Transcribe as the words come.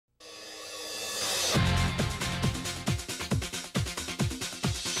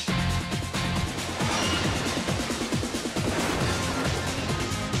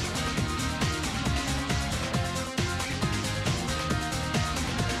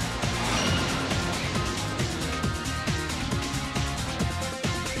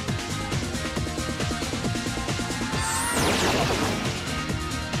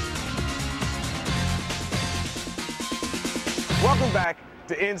Welcome back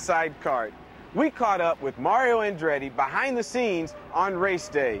to Inside Kart. We caught up with Mario Andretti behind the scenes on race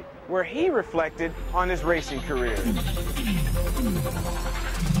day, where he reflected on his racing career. You can see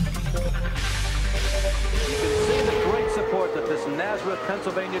the great support that this Nazareth,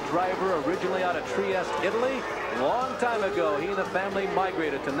 Pennsylvania driver, originally out of Trieste, Italy, long time ago, he and the family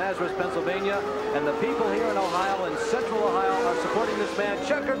migrated to Nazareth, Pennsylvania, and the people here in Ohio and Central Ohio are supporting this man.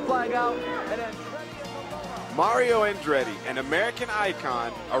 Checkered flag out, and Mario Andretti, an American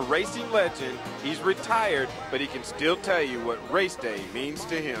icon, a racing legend. He's retired, but he can still tell you what race day means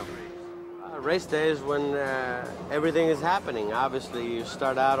to him. Race day is when everything is happening. Obviously, you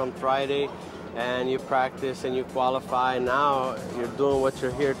start out on Friday and you practice and you qualify. Now you're doing what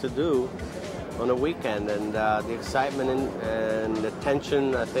you're here to do on a weekend, and the excitement and the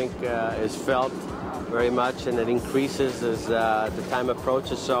tension, I think, is felt very much, and it increases as the time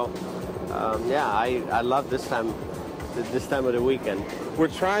approaches. So yeah, I love this time of the weekend. We're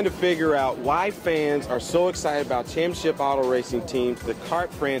trying to figure out why fans are so excited about championship auto racing teams. The kart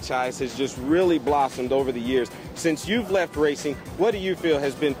franchise has just really blossomed over the years. Since you've left racing, what do you feel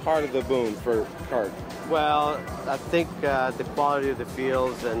has been part of the boom for kart? Well, I think the quality of the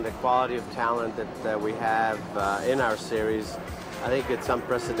fields and the quality of talent that we have in our series, I think it's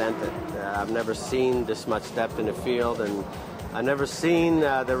unprecedented. I've never seen this much depth in the field, and I've never seen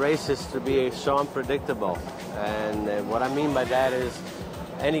the races to be so unpredictable. And what I mean by that is,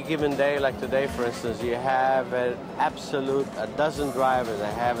 any given day, like today, for instance, you have an absolute, a dozen drivers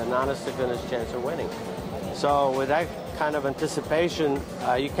that have an honest-to-goodness chance of winning. So with that kind of anticipation,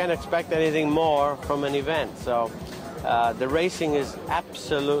 you can't expect anything more from an event. So the racing is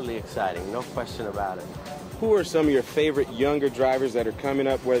absolutely exciting, no question about it. Who are some of your favorite younger drivers that are coming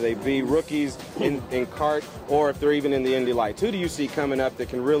up, whether they be rookies in kart or if they're even in the Indy Lights? Who do you see coming up that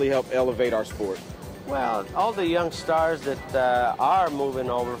can really help elevate our sport? Well, all the young stars that are moving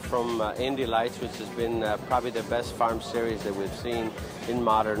over from Indy Lights, which has been probably the best farm series that we've seen in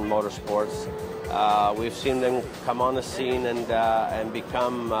modern motorsports. We've seen them come on the scene and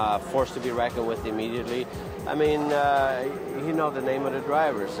become forced to be reckoned with immediately. I mean, you know the name of the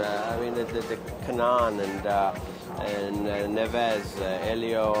drivers. I mean, the Canan and Neves,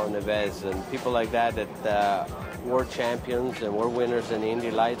 Elio Neves, and people like that were champions and were winners in the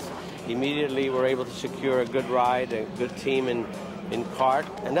Indy Lights. Immediately were able to secure a good ride, a good team in kart,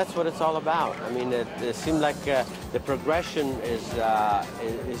 and that's what it's all about. I mean, it seemed like the progression is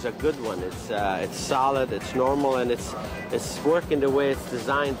a good one. It's solid, it's normal, and it's working the way it's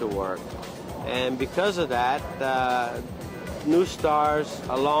designed to work. And because of that, new stars,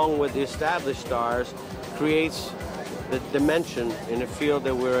 along with the established stars, creates the dimension in a field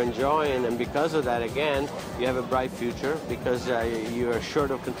that we're enjoying. And because of that, again, you have a bright future because you're assured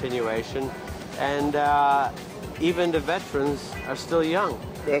of continuation. And even the veterans are still young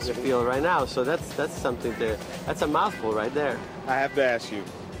in the field right now. So that's something that's a mouthful right there. I have to ask you,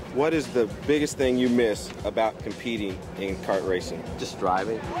 what is the biggest thing you miss about competing in kart racing? Just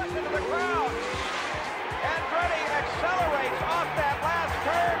driving. Andretti accelerates off that last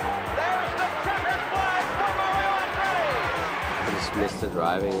turn. There's the checkered flag for Mario Andretti. I just miss the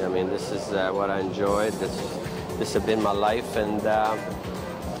driving. I mean, this is what I enjoyed. This has been my life, and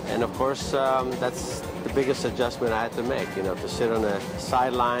of course that's the biggest adjustment I had to make. You know, to sit on the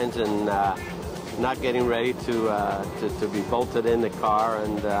sidelines and not getting ready to be bolted in the car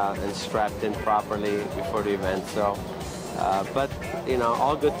and strapped in properly before the event. So. But, you know,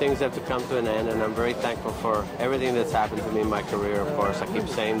 all good things have to come to an end, and I'm very thankful for everything that's happened to me in my career, of course. I keep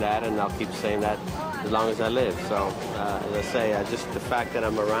saying that, and I'll keep saying that as long as I live. So, as I say, just the fact that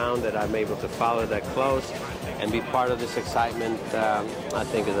I'm around, that I'm able to follow that close and be part of this excitement, I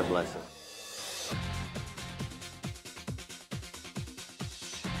think is a blessing.